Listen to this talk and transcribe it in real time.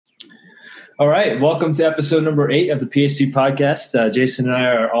All right. Welcome to episode number 8 of the PhD podcast. Jason and I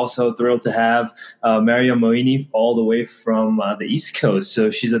are also thrilled to have Maryam Moeini all the way from the East Coast.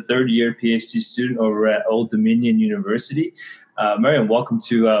 So she's a third-year PhD student over at Old Dominion University. Maryam, welcome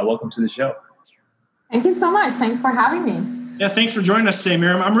to the show. Thank you so much. Thanks for having me. Yeah, thanks for joining us today,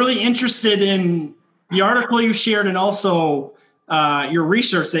 Maryam. I'm really interested in the article you shared and also your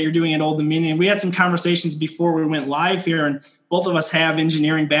research that you're doing at Old Dominion. We had some conversations before we went live here, and both of us have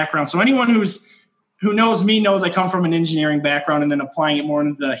engineering backgrounds. So anyone who knows me knows I come from an engineering background and then applying it more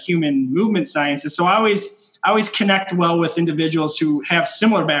into the human movement sciences. So I always connect well with individuals who have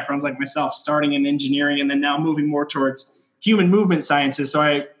similar backgrounds like myself, starting in engineering and then now moving more towards human movement sciences. So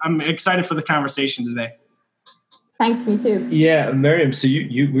I'm excited for the conversation today. Thanks, me too. Yeah, Maryam, so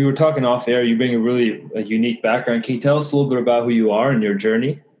we were talking off air. You bring a unique background. Can you tell us a little bit about who you are and your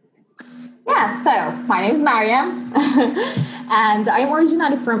journey? Yeah, so my name is Maryam, and I'm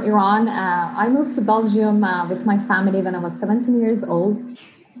originally from Iran. I moved to Belgium with my family when I was 17 years old,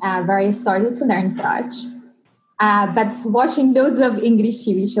 where I started to learn Dutch. But watching loads of English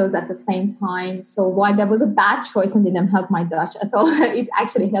TV shows at the same time. So while that was a bad choice and didn't help my Dutch at all, it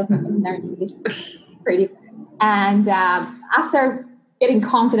actually helped me to learn English pretty. And after getting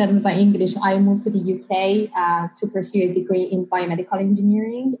confident with my English, I moved to the UK to pursue a degree in biomedical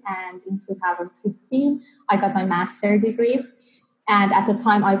engineering. And in 2015, I got my master's degree. And at the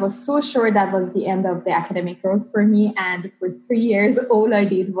time, I was so sure that was the end of the academic road for me. And for 3 years, all I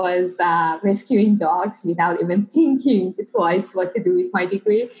did was rescuing dogs without even thinking twice what to do with my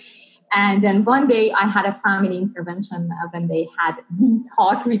degree. And then one day I had a family intervention when they had me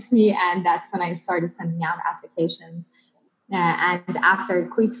talk with me. And that's when I started sending out applications. And after a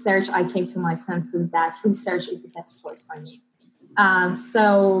quick search, I came to my senses that research is the best choice for me. I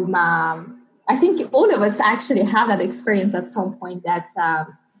think all of us actually have that experience at some point that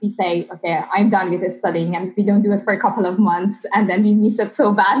we say, okay, I'm done with this studying, and we don't do it for a couple of months, and then we miss it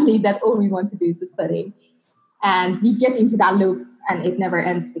so badly that all we want to do is study. And we get into that loop, and it never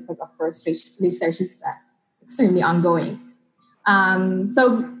ends because, of course, research is extremely ongoing.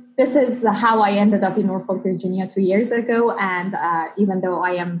 So this is how I ended up in Norfolk, Virginia 2 years ago. And even though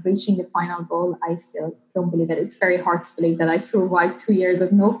I am reaching the final goal, I still don't believe it. It's very hard to believe that I survived 2 years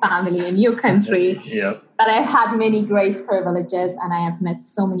of no family, a new country. Yeah. But I've had many great privileges, and I have met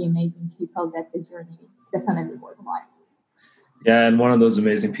so many amazing people that the journey definitely worthwhile. Yeah, and one of those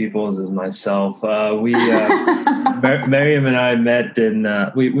amazing people is myself. Maryam and I met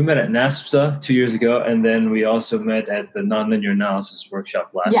we met at NASPSA 2 years ago, and then we also met at the Nonlinear Analysis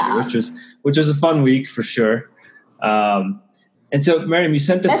Workshop last year, which was a fun week for sure. And so, Maryam, you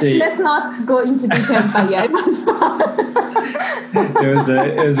sent us Let's not go into details, but yeah, it was fun.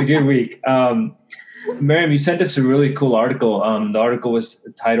 It was a good week. Maryam, you sent us a really cool article. The article was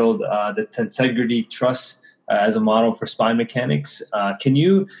titled "The Tensegrity Truss as a Model for Spine Mechanics." Can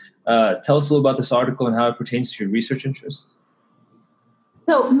you tell us a little about this article and how it pertains to your research interests?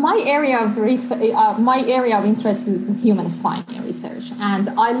 So my area of interest is human spine research, and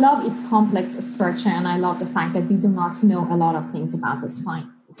I love its complex structure, and I love the fact that we do not know a lot of things about the spine.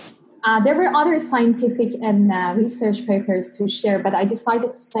 There were other scientific and research papers to share, but I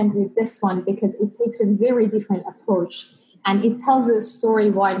decided to send you this one because it takes a very different approach, and it tells a story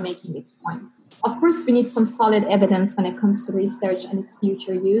while making its point. Of course, we need some solid evidence when it comes to research and its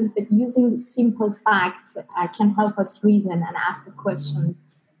future use, but using simple facts can help us reason and ask the questions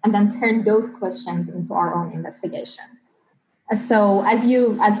and then turn those questions into our own investigation. So as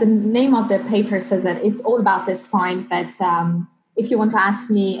the name of the paper says, that it's all about the spine, but if you want to ask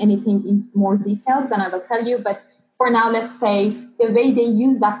me anything in more details, then I will tell you. But for now, let's say the way they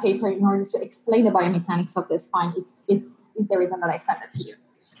use that paper in order to explain the biomechanics of the spine, it's the reason that I sent it to you.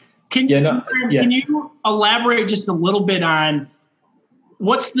 Can you elaborate just a little bit on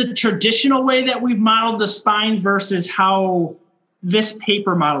what's the traditional way that we've modeled the spine versus how this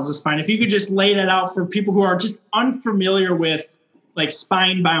paper models the spine? If you could just lay that out for people who are just unfamiliar with like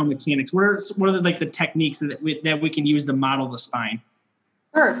spine biomechanics, what are the techniques that we can use to model the spine?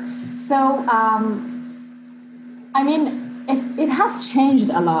 Sure. So, it has changed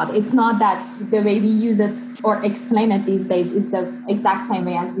a lot. It's not that the way we use it or explain it these days is the exact same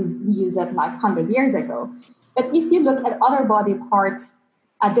way as we use it like 100 years ago. But if you look at other body parts,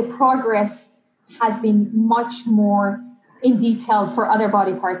 the progress has been much more in detail for other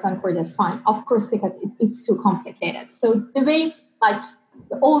body parts than for the spine. Of course, because it's too complicated. So the way like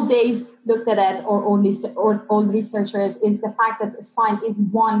the old days looked at it, or old researchers, is the fact that the spine is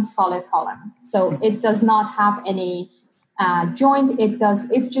one solid column. So it does not have any joint.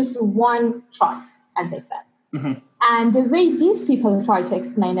 It's just one truss, as they said. Mm-hmm. And the way these people try to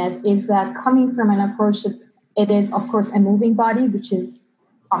explain it is coming from an approach that it is, of course, a moving body, which is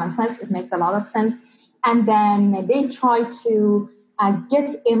common sense. It makes a lot of sense. And then they try to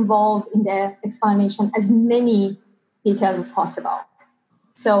get involved in the explanation as many details as possible.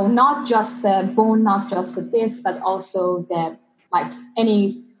 So not just the bone, not just the disc, but also the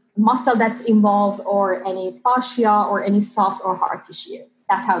any muscle that's involved or any fascia or any soft or hard tissue.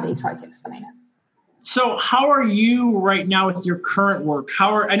 That's how they try to explain it. So how are you right now with your current work?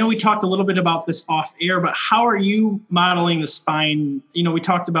 I know we talked a little bit about this off air, but how are you modeling the spine? We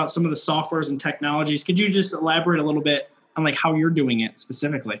talked about some of the softwares and technologies. Could you just elaborate a little bit on how you're doing it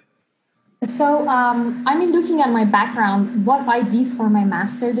specifically? So, looking at my background, what I did for my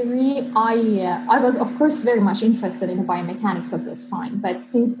master degree, I was, of course, very much interested in the biomechanics of the spine. But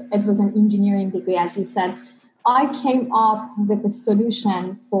since it was an engineering degree, as you said, I came up with a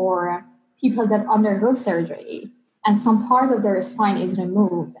solution for people that undergo surgery and some part of their spine is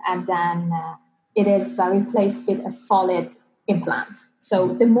removed and then it is replaced with a solid implant.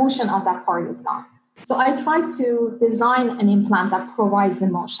 So the motion of that part is gone. So I tried to design an implant that provides the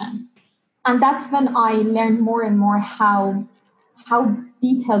motion. And that's when I learned more and more how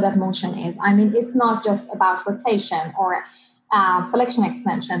detailed that motion is. It's not just about rotation or flexion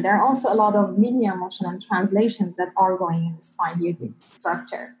extension. There are also a lot of linear motion and translations that are going in the spine due to its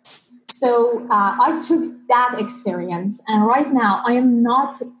structure. So I took that experience, and right now I am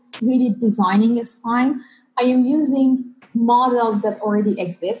not really designing a spine. I am using models that already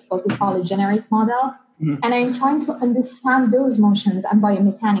exist, what we call a generic model, and I'm trying to understand those motions and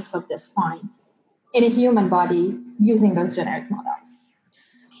biomechanics of the spine in a human body using those generic models.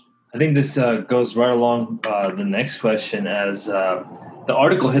 I think this goes right along the next question, as the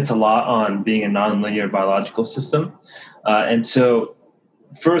article hits a lot on being a nonlinear biological system. And so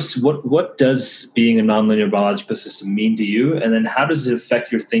first, what does being a nonlinear biological system mean to you? And then how does it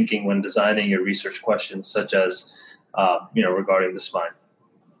affect your thinking when designing your research questions, such as, regarding the spine?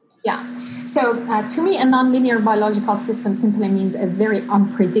 Yeah. So to me, a nonlinear biological system simply means a very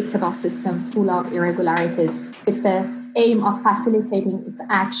unpredictable system full of irregularities with the aim of facilitating its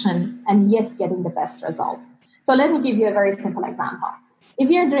action and yet getting the best result. So let me give you a very simple example. If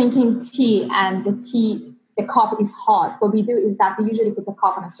you're drinking tea and the cup is hot, what we do is that we usually put the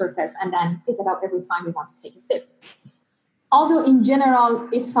cup on a surface and then pick it up every time we want to take a sip. Although in general,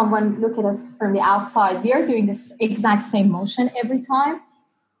 if someone look at us from the outside, we are doing this exact same motion every time,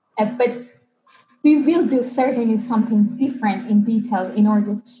 but we will do certainly something different in details in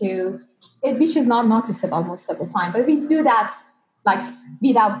order to, which is not noticeable most of the time, but we do that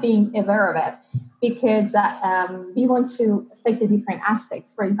without being aware of it, because we want to affect the different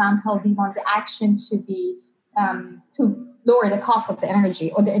aspects. For example, we want the action to be to lower the cost of the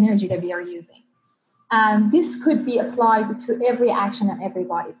energy or the energy that we are using. This could be applied to every action and every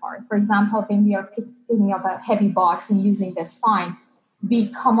body part. For example, when we are picking up a heavy box and using the spine, we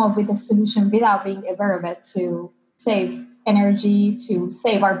come up with a solution without being aware of it to save energy, to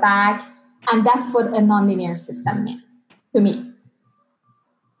save our back. And that's what a nonlinear system means to me.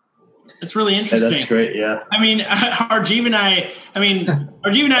 It's really interesting. That's great. Yeah. Arjeev and I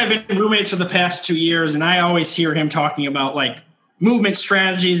have been roommates for the past 2 years, and I always hear him talking about movement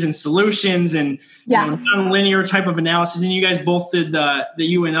strategies and solutions and nonlinear type of analysis. And you guys both did the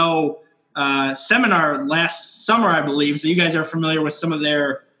UNO seminar last summer, I believe. So you guys are familiar with some of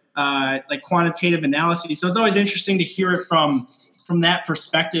their quantitative analyses. So it's always interesting to hear it from that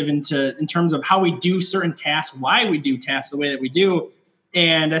perspective in terms of how we do certain tasks, why we do tasks the way that we do.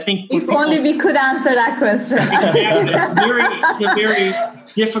 And I think if only we could answer that question. It's a very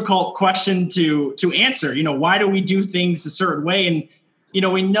difficult question to answer. Why do we do things a certain way?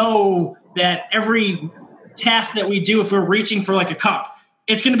 And we know that every task that we do, if we're reaching for a cup,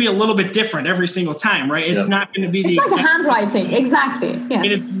 it's going to be a little bit different every single time, right? It's not going to be it's like handwriting, exactly. Yes. And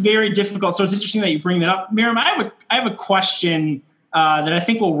it's very difficult. So it's interesting that you bring that up, Maryam. I have a question that I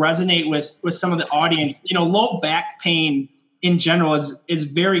think will resonate with some of the audience. Low back pain in general is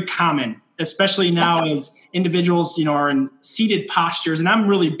very common, especially now as individuals, are in seated postures. And I'm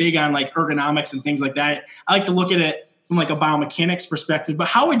really big on ergonomics and things like that. I like to look at it from a biomechanics perspective. But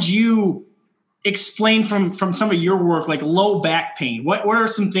how would you explain from some of your work, low back pain? What are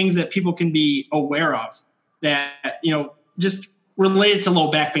some things that people can be aware of that, just related to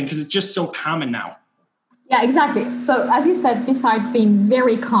low back pain? Because it's just so common now. Yeah, exactly. So as you said, besides being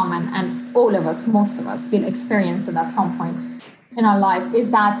very common, and most of us will experience it at some point in our life,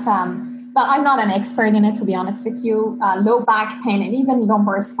 is that But I'm not an expert in it, to be honest with you. Low back pain and even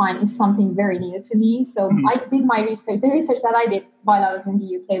lumbar spine is something very new to me. So I did my research. The research that I did while I was in the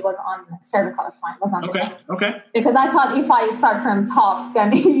UK was on cervical spine, was on the neck. Okay. Because I thought if I start from top,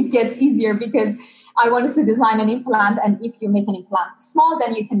 then it gets easier, because I wanted to design an implant. And if you make an implant small,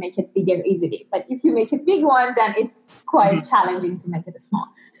 then you can make it bigger easily. But if you make a big one, then it's quite challenging to make it small.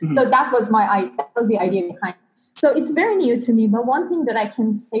 So that was the idea behind it. So it's very new to me, but one thing that I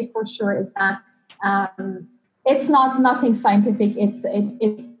can say for sure is that it's nothing scientific. It's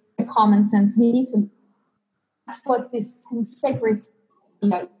common sense. We need to. That's what this sacred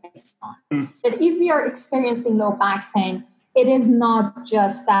based on. That if we are experiencing low back pain, it is not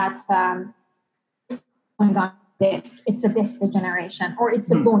just that disc. It's a disc degeneration or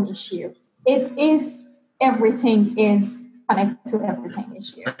it's a bone issue. It is everything is connected to everything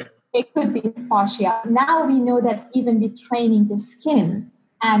issue. It could be fascia. Now we know that even with training the skin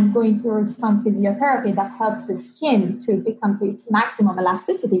and going through some physiotherapy that helps the skin to become to its maximum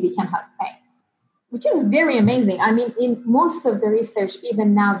elasticity, we can help pain, which is very amazing. I mean, in most of the research,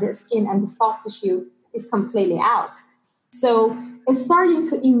 even now, the skin and the soft tissue is completely out. So it's starting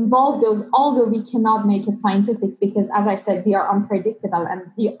to involve those, although we cannot make it scientific because, as I said, we are unpredictable and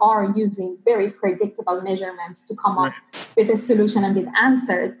we are using very predictable measurements to come up with a solution and with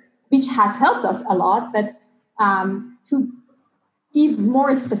answers, which has helped us a lot. But to be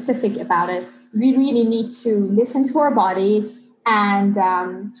more specific about it, we really need to listen to our body and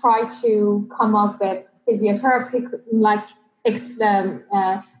try to come up with physiotherapy, like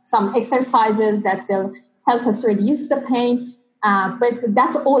some exercises that will help us reduce the pain. But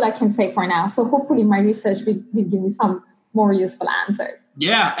that's all I can say for now. So hopefully my research will give me some more useful answers.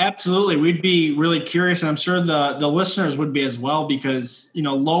 Yeah, absolutely. We'd be really curious, and I'm sure the listeners would be as well, because,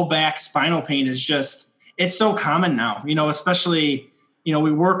 low back spinal pain is just, it's so common now, especially,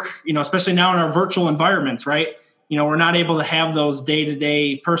 we work, especially now in our virtual environments, right? We're not able to have those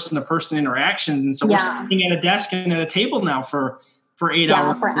day-to-day person-to-person interactions. And so we're sitting at a desk and at a table now for 8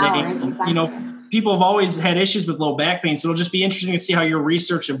 hours. For hours, exactly. People have always had issues with low back pain. So it'll just be interesting to see how your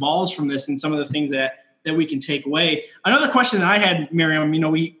research evolves from this and some of the things that we can take away. Another question that I had, Maryam,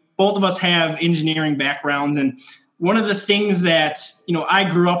 we both of us have engineering backgrounds. And one of the things that, I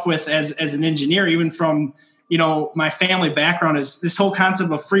grew up with as an engineer, even from, my family background, is this whole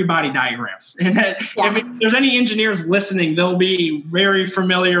concept of free body diagrams. And if there's any engineers listening, they'll be very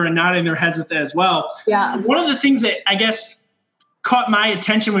familiar and nodding their heads with that as well. Yeah. One of the things that I guess caught my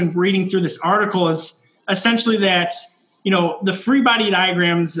attention when reading through this article is essentially that, the free body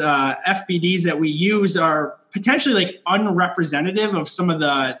diagrams, FBDs that we use are potentially like unrepresentative of some of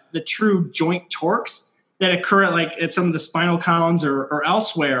the true joint torques that occur at some of the spinal columns or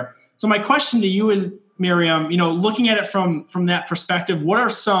elsewhere. So my question to you is, Maryam, looking at it from that perspective, what are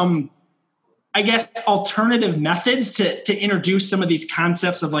some, I guess, alternative methods to introduce some of these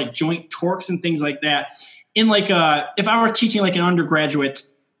concepts of like joint torques and things like that in if I were teaching like an undergraduate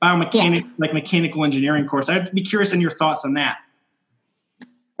biomechanics, like mechanical engineering course? I'd be curious on your thoughts on that.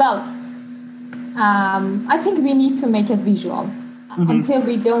 Well, I think we need to make it visual until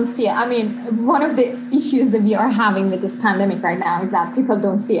we don't see it. I mean, one of the issues that we are having with this pandemic right now is that people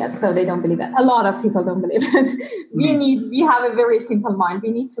don't see it, so they don't believe it. A lot of people don't believe it. We have a very simple mind.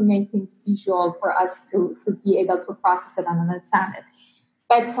 We need to make things visual for us to be able to process it and understand it.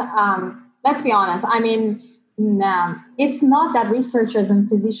 But let's be honest. I mean, it's not that researchers and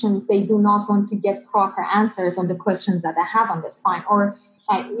physicians, they do not want to get proper answers on the questions that they have on the spine, or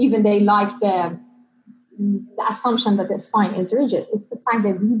even they like the assumption that the spine is rigid. It's the fact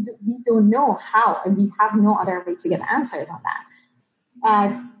that we don't know how, and we have no other way to get answers on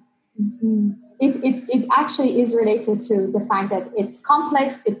that. It actually is related to the fact that it's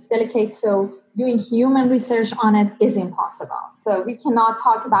complex, it's delicate, so doing human research on it is impossible. So we cannot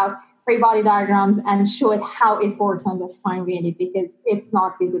talk about free body diagrams and show it how it works on the spine, really, because it's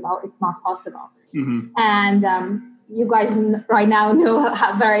not visible, it's not possible. And you guys right now know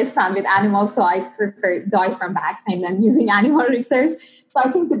where I stand with animals, so I prefer die from back pain than using animal research. So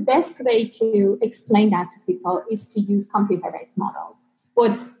I think the best way to explain that to people is to use computer-based models,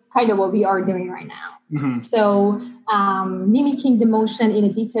 what we are doing right now. So mimicking the motion in a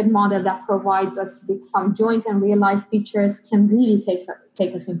detailed model that provides us with some joint and real-life features can really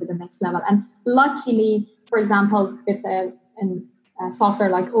take us into the next level. And luckily, for example, with a software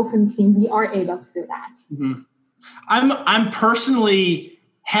like OpenSim, we are able to do that. I'm personally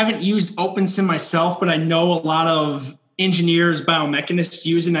haven't used OpenSim myself, but I know a lot of engineers, biomechanists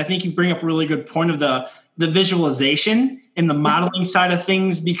use it. And I think you bring up a really good point of the visualization and the modeling side of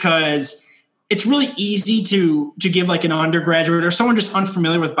things, because it's really easy to give like an undergraduate or someone just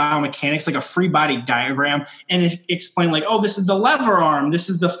unfamiliar with biomechanics, like a free body diagram, and explain like, oh, this is the lever arm, this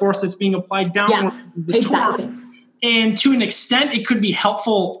is the force that's being applied downward, this is the torque. And to an extent, it could be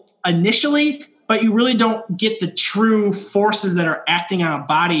helpful initially, but you really don't get the true forces that are acting on a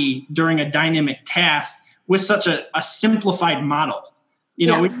body during a dynamic task with such a simplified model. We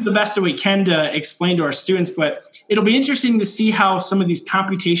do the best that we can to explain to our students, but it'll be interesting to see how some of these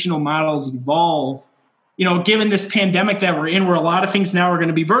computational models evolve, given this pandemic that we're in, where a lot of things now are going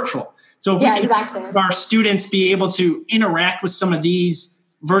to be virtual. So if we can have our students be able to interact with some of these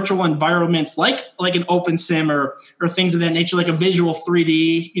virtual environments like an OpenSim or things of that nature, like a visual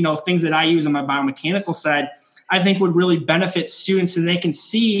 3D, things that I use on my biomechanical side, I think would really benefit students so they can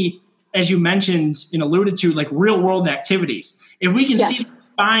see, as you mentioned and alluded to, like real world activities. If we can see the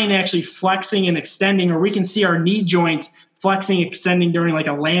spine actually flexing and extending, or we can see our knee joint flexing, extending during like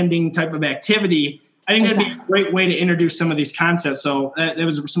a landing type of activity, I think that'd be a great way to introduce some of these concepts. So there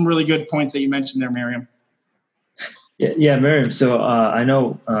was some really good points that you mentioned there, Maryam. Yeah, Maryam. So I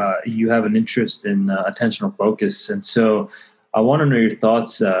know you have an interest in attentional focus, and so I want to know your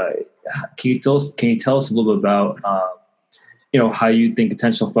thoughts. Can you tell us a little bit about how you think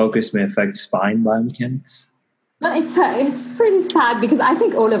attentional focus may affect spine biomechanics? Well, it's pretty sad because I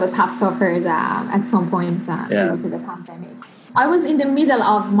think all of us have suffered at some point due to the pandemic. I was in the middle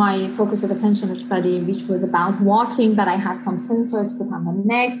of my focus of attention study, which was about walking, that I had some sensors put on the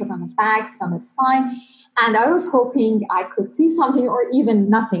neck, put on the back, put on the spine. And I was hoping I could see something or even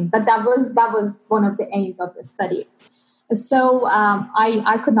nothing. But that was one of the aims of the study. So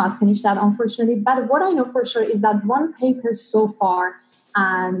I could not finish that, unfortunately. But what I know for sure is that one paper so far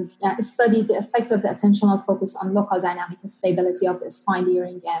studied the effect of the attentional focus on local dynamic stability of the spine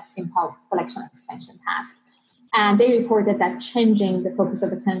during a simple flexion extension task. And they reported that changing the focus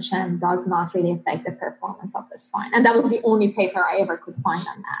of attention does not really affect the performance of the spine. And that was the only paper I ever could find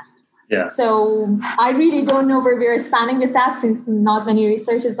on that. Yeah. So I really don't know where we're standing with that, since not many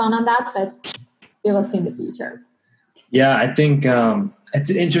research is done on that, but we will see in the future. Yeah, I think it's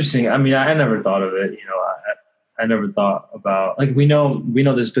interesting. I mean, I never thought of it. I never thought about, like, we know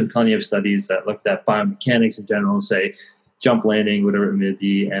there's been plenty of studies that looked at biomechanics in general, say jump landing, whatever it may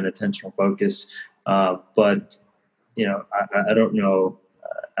be, and attentional focus. But I don't know.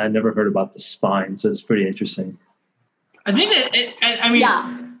 I never heard about the spine, so it's pretty interesting. I think that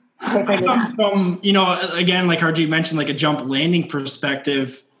I come from, again, like RG mentioned, like a jump landing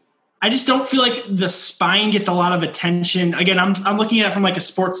perspective. I just don't feel like the spine gets a lot of attention. Again, I'm looking at it from like a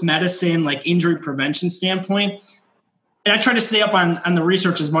sports medicine, like injury prevention standpoint. And I try to stay up on the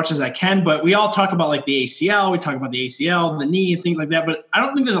research as much as I can, but we all talk about like the ACL, we talk about the ACL, the knee and things like that. But I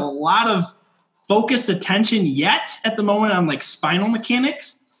don't think there's a lot of focused attention yet at the moment on like spinal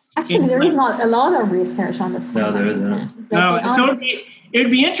mechanics. Actually, there is not a lot of research on the spinal mechanics. No, there isn't. No, so it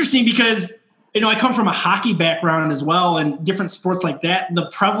would be interesting because I come from a hockey background as well, and different sports like that, the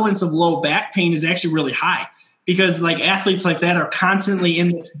prevalence of low back pain is actually really high because like athletes like that are constantly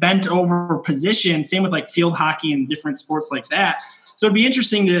in this bent over position. Same with like field hockey and different sports like that. So it'd be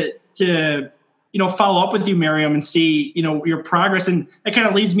interesting to follow up with you, Maryam, and see, your progress. And that kind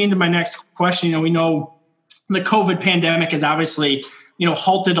of leads me into my next question. We know the COVID pandemic has obviously,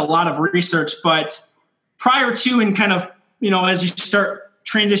 halted a lot of research, but prior to and kind of, as you start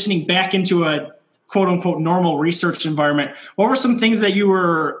transitioning back into a quote unquote normal research environment, what were some things that you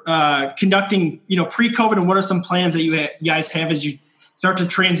were conducting, pre-COVID, and what are some plans that you guys have as you start to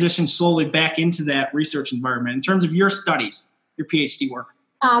transition slowly back into that research environment in terms of your studies, your PhD work?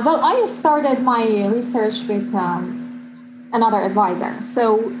 Well, I started my research with another advisor.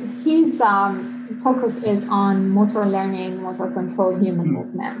 So his focus is on motor learning, motor control, human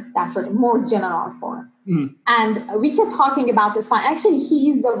movement, that sort of more general form. And we kept talking about this one. Actually,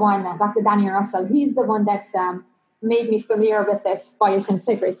 he's the one, Dr. Daniel Russell, he's the one that made me familiar with this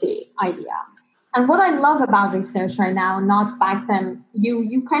biotensegrity idea. And what I love about research right now, not back then,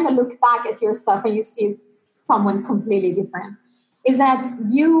 you kind of look back at your stuff and you see someone completely different, is that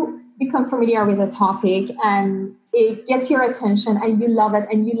you become familiar with a topic and it gets your attention and you love it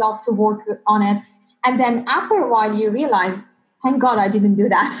and you love to work on it. And then after a while, you realize, thank God I didn't do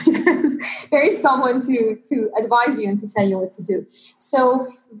that, because there is someone to advise you and to tell you what to do.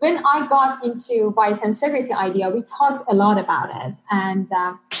 So when I got into biotensegrity idea, we talked a lot about it. And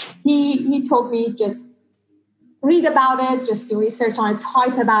he told me, just read about it, just do research on it,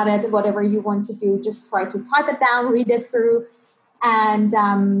 type about it, whatever you want to do, just try to type it down, read it through. And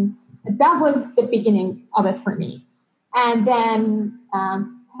that was the beginning of it for me. And then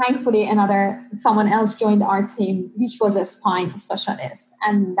thankfully someone else joined our team, which was a spine specialist.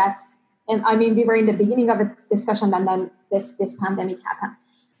 And that's And I mean, we were in the beginning of a discussion, and then this pandemic happened.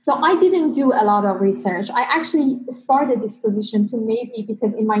 So I didn't do a lot of research. I actually started this position to maybe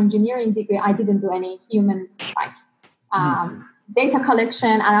because in my engineering degree, I didn't do any human data collection.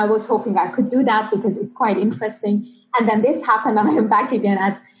 And I was hoping I could do that because it's quite interesting. And then this happened and I'm back again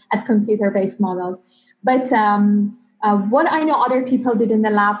at computer-based models. But what I know other people did in the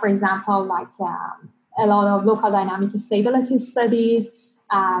lab, for example, like a lot of local dynamic stability studies,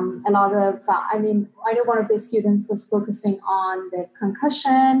 a lot of, I know one of the students was focusing on the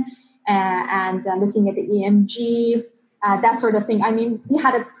concussion and looking at the EMG, that sort of thing. I mean, we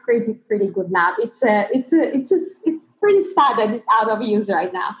had a pretty good lab. It's pretty sad that it's out of use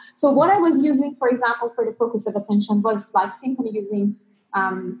right now. So what I was using, for example, for the focus of attention was like simply using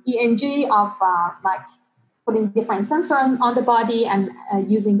EMG of like putting different sensors on the body and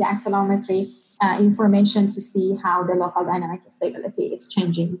using the accelerometry information to see how the local dynamic stability is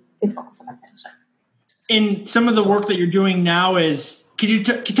changing the focus of attention. And some of the work that you're doing now is, could you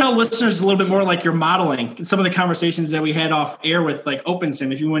tell listeners a little bit more like your modeling and some of the conversations that we had off air with like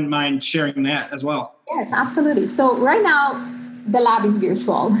OpenSim, if you wouldn't mind sharing that as well? Yes, absolutely. So right now, the lab is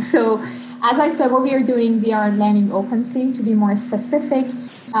virtual. So as I said, what we are doing, we are learning OpenSim. To be more specific,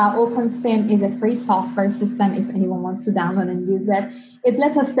 OpenSim is a free software system if anyone wants to download and use it. It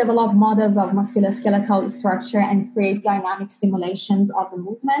lets us develop models of musculoskeletal structure and create dynamic simulations of the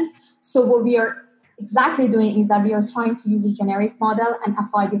movement. So what we are exactly doing is that we are trying to use a generic model and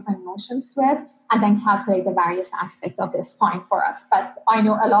apply different motions to it and then calculate the various aspects of the spine for us. But I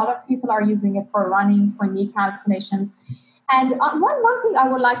know a lot of people are using it for running, for knee calculations. And one thing I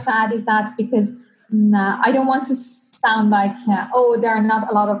would like to add is that because I don't want to sound like, there are not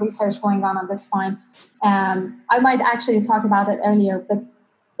a lot of research going on the spine. I might actually talk about it earlier, but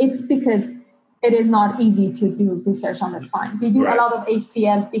it's because it is not easy to do research on the spine. We do a lot of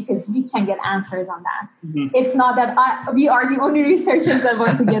ACL because we can get answers on that. Mm-hmm. It's not that we are the only researchers that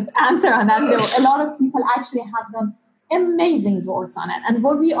want to get answer on that. No, a lot of people actually have done amazing works on it. And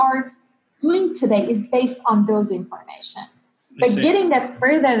what we are doing today is based on those information. But getting that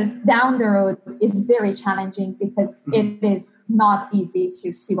further down the road is very challenging because it is not easy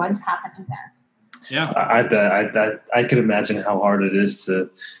to see what is happening there. Yeah, I could imagine how hard it is to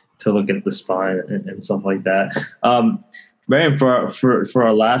look at the spine and stuff like that. Maryam, for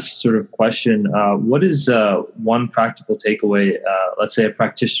our last sort of question, what is one practical takeaway, let's say a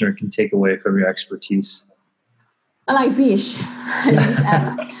practitioner can take away from your expertise? Well,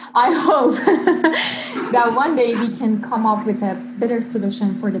 I hope that one day we can come up with a better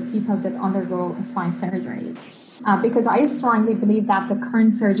solution for the people that undergo spine surgeries. Because I strongly believe that the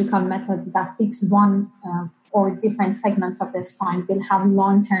current surgical methods that fix one or different segments of the spine will have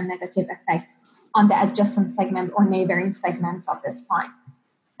long-term negative effects on the adjacent segment or neighboring segments of the spine.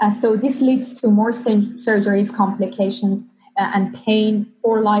 So this leads to more surgeries, complications, and pain,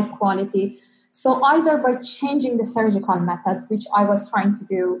 poor life quality. So either by changing the surgical methods, which I was trying to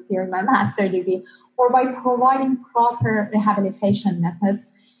do here in my master degree, or by providing proper rehabilitation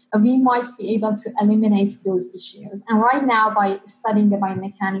methods, we might be able to eliminate those issues. And right now, by studying the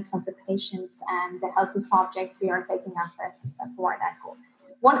biomechanics of the patients and the healthy subjects, we are taking our first step toward that goal.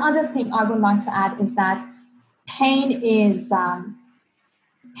 One other thing I would like to add is that pain is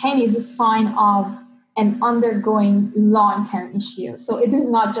a sign of an undergoing long-term issue. So it is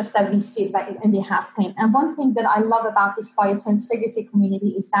not just that we sit and we have pain. And one thing that I love about this biotensegrity community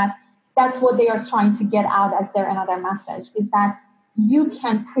is that that's what they are trying to get out as their another message, is that you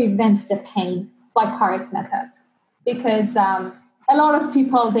can prevent the pain by correct methods. Because a lot of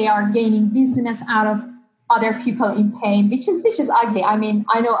people, they are gaining business out of other people in pain, which is ugly. I mean,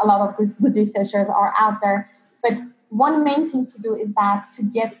 I know a lot of good researchers are out there, but one main thing to do is that to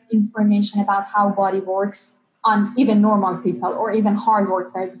get information about how body works on even normal people or even hard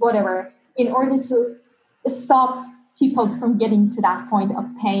workers, whatever, in order to stop people from getting to that point of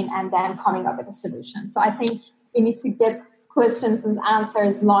pain and then coming up with a solution. So I think we need to get questions and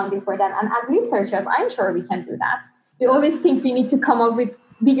answers long before that. And as researchers, I'm sure we can do that. We always think we need to come up with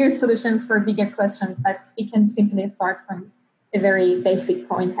bigger solutions for bigger questions, but we can simply start from a very basic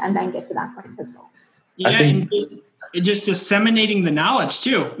point and then get to that point as well. Yeah, and just disseminating the knowledge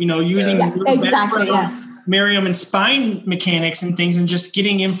too, using Maryam and spine mechanics and things, and just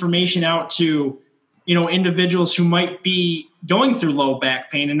getting information out to, individuals who might be going through low back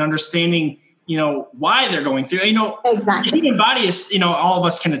pain and understanding, why they're going through, exactly. The human body is, all of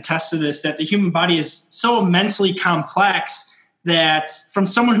us can attest to this, that the human body is so immensely complex that from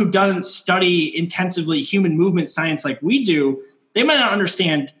someone who doesn't study intensively human movement science like we do, they might not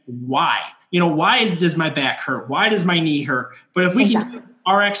understand why. Why does my back hurt? Why does my knee hurt? But if we can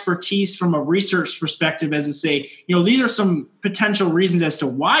our expertise from a research perspective as to say, these are some potential reasons as to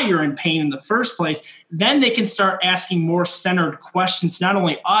why you're in pain in the first place. Then they can start asking more centered questions, not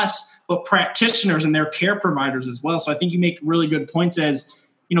only us, but practitioners and their care providers as well. So I think you make really good points as,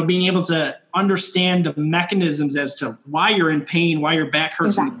 being able to understand the mechanisms as to why you're in pain, why your back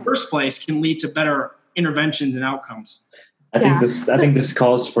hurts in the first place can lead to better interventions and outcomes. I think this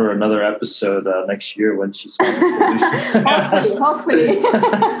calls for another episode next year when she's found a solution. hopefully.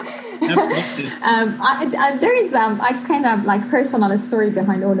 Absolutely. There is I kind of like personal story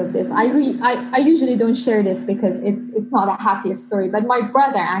behind all of this. I usually don't share this because it's not a happy story. But my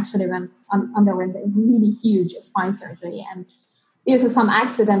brother actually underwent a really huge spine surgery, and due to some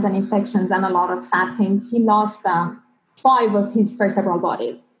accident and infections and a lot of sad things, he lost 5 of his vertebral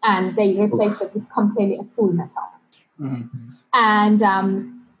bodies, and they replaced it with completely a full metal. Mm-hmm.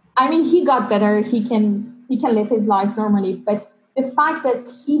 And he got better. He can live his life normally, but the fact that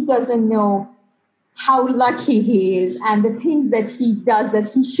he doesn't know how lucky he is and the things that he does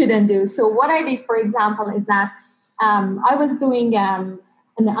that he shouldn't do. So what I did, for example, is that I was doing an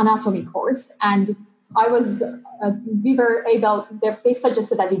anatomy course, and they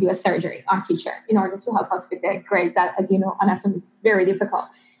suggested that we do a surgery, our teacher, in order to help us with the grades. That, as you know, anatomy is very difficult.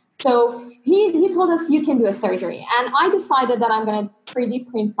 So he told us you can do a surgery. And I decided that I'm going to 3D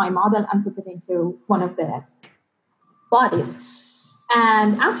print my model and put it into one of the bodies.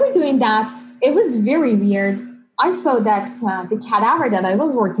 And after doing that, it was very weird. I saw that the cadaver that I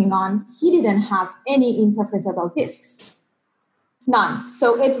was working on, he didn't have any intervertebral discs. None.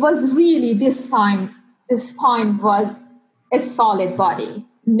 So it was really, this time, the spine was a solid body.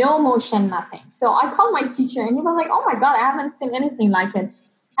 No motion, nothing. So I called my teacher, and he was like, oh my God, I haven't seen anything like it.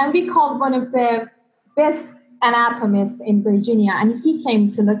 And we called one of the best anatomists in Virginia, and he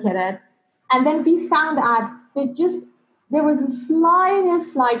came to look at it. And then we found out that there was a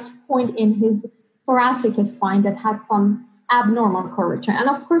slightest point in his thoracic spine that had some abnormal curvature. And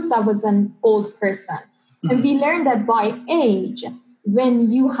of course, that was an old person. Mm-hmm. And we learned that by age,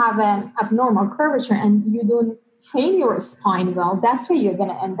 when you have an abnormal curvature and you don't train your spine well, that's where you're going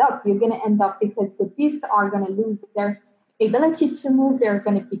to end up. You're going to end up because the discs are going to lose their ability to move. They're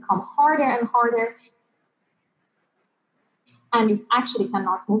going to become harder and harder. And you actually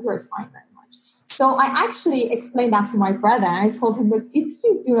cannot move your spine very much. So I actually explained that to my brother. I told him, look, if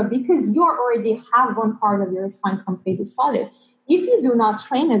you do it, because you already have one part of your spine completely solid, if you do not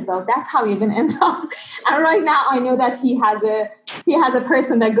train it well, that's how you're going to end up. And right now, I know that he has a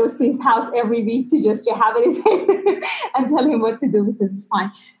person that goes to his house every week to just rehabilitate and tell him what to do with his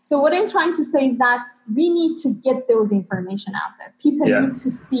spine. So what I'm trying to say is that we need to get those information out there. People need to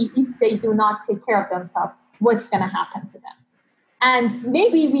see, if they do not take care of themselves, what's going to happen to them. And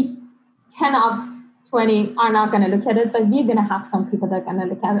maybe 10 of 20 are not going to look at it, but we're going to have some people that are going to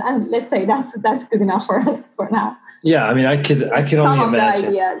look at it. And let's say that's good enough for us for now. Yeah, I mean, I could only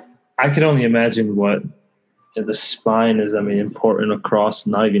imagine. I could only imagine what the spine is. I mean, important across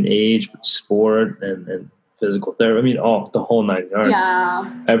not even age, but sport and physical therapy. I mean, the whole 9 yards.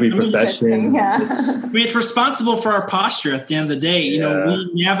 Yeah. Every profession. Yeah. It's responsible for our posture at the end of the day. You know,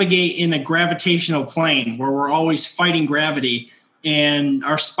 we navigate in a gravitational plane where we're always fighting gravity, and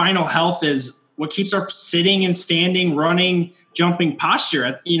our spinal health is what keeps our sitting and standing, running, jumping posture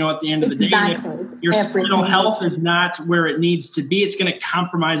at the end of the day. If your spinal health is not where it needs to be, it's going to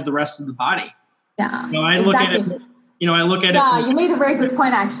compromise the rest of the body. Yeah. I look at it. Yeah, you made a very good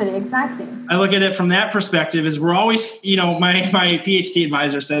point, actually. Exactly. I look at it from that perspective is we're always, my PhD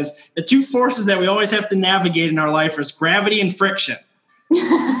advisor says the 2 forces that we always have to navigate in our life is gravity and friction.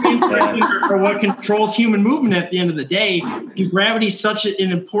 Or what controls human movement at the end of the day. And gravity is such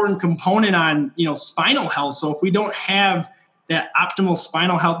an important component on, spinal health. So if we don't have that optimal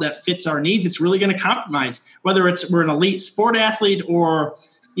spinal health that fits our needs, it's really going to compromise. Whether we're an elite sport athlete or,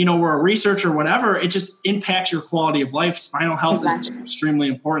 we're a researcher or whatever, it just impacts your quality of life. Spinal health is extremely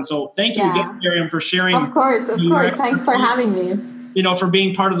important. So thank you again, Maryam, for sharing. Of course. Thanks for having me. For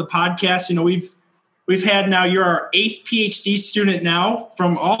being part of the podcast. We've had now, you're our 8th PhD student now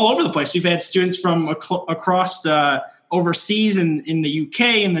from all over the place. We've had students from across overseas in the UK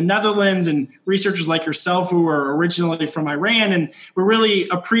and the Netherlands, and researchers like yourself who are originally from Iran. And we really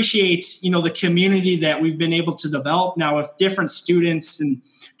appreciate, the community that we've been able to develop now with different students and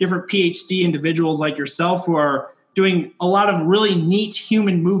different PhD individuals like yourself who are doing a lot of really neat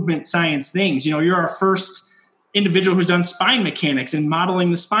human movement science things. You're our first individual who's done spine mechanics and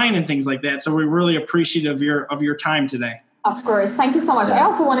modeling the spine and things like that. So we're really appreciative of your time today. Of course. Thank you so much. I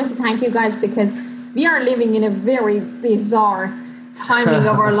also wanted to thank you guys because we are living in a very bizarre timing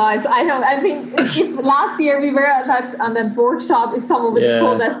of our lives. I think if last year we were on that workshop, if someone would have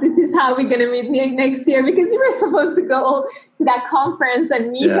told us this is how we're going to meet next year, because we were supposed to go to that conference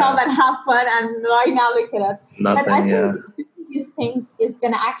and meet up and have fun, and right now look at us. Nothing, but I think doing these things is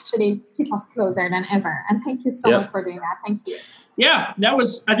going to actually keep us closer than ever. And thank you so much for doing that. Thank you. Yeah, that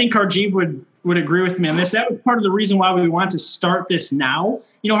was, I think Harjeev would agree with me on this. That was part of the reason why we wanted to start this now.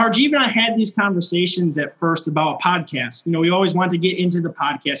 Harjeev and I had these conversations at first about a podcast. We always wanted to get into the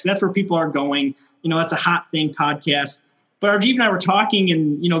podcast. That's where people are going. That's a hot thing, podcast. But Harjeev and I were talking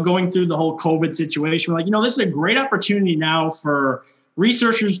and, going through the whole COVID situation. We're like, this is a great opportunity now for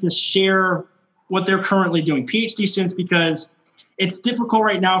researchers to share what they're currently doing, PhD students, because it's difficult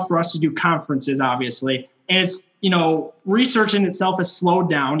right now for us to do conferences, obviously. And it's, research in itself has slowed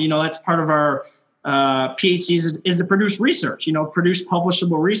down. That's part of our PhDs is to produce research, produce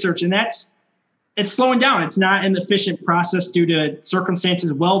publishable research. And it's slowing down. It's not an efficient process due to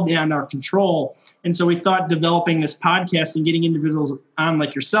circumstances well beyond our control. And so we thought developing this podcast and getting individuals on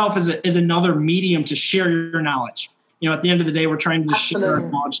like yourself is another medium to share your knowledge. At the end of the day, we're trying to share our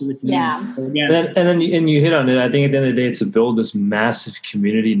knowledge to the community. Yeah. So again, and you hit on it. I think at the end of the day, it's to build this massive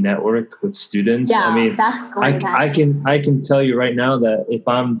community network with students. Yeah, that's great. I can tell you right now that if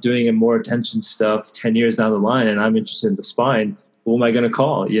I'm doing a more attention stuff 10 years down the line and I'm interested in the spine, who am I going to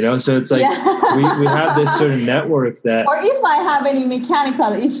call? So it's like we have this sort of network that. Or if I have any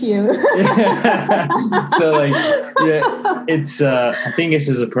mechanical issue. So it's I think this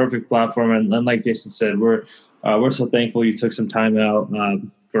is a perfect platform, and like Jason said, we're so thankful you took some time out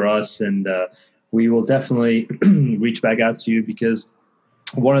for us, and we will definitely reach back out to you, because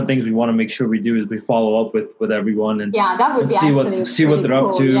one of the things we want to make sure we do is we follow up with everyone and that would be see what they're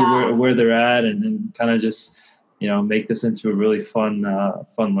up to, where they're at, and kind of just make this into a really fun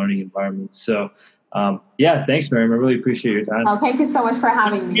learning environment. So thanks, Maryam. I really appreciate your time. Oh, thank you so much for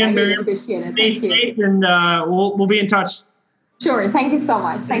having me. I really appreciate it. Stay safe, and we'll be in touch. Sure. Thank you so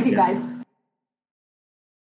much. Thank you, guys.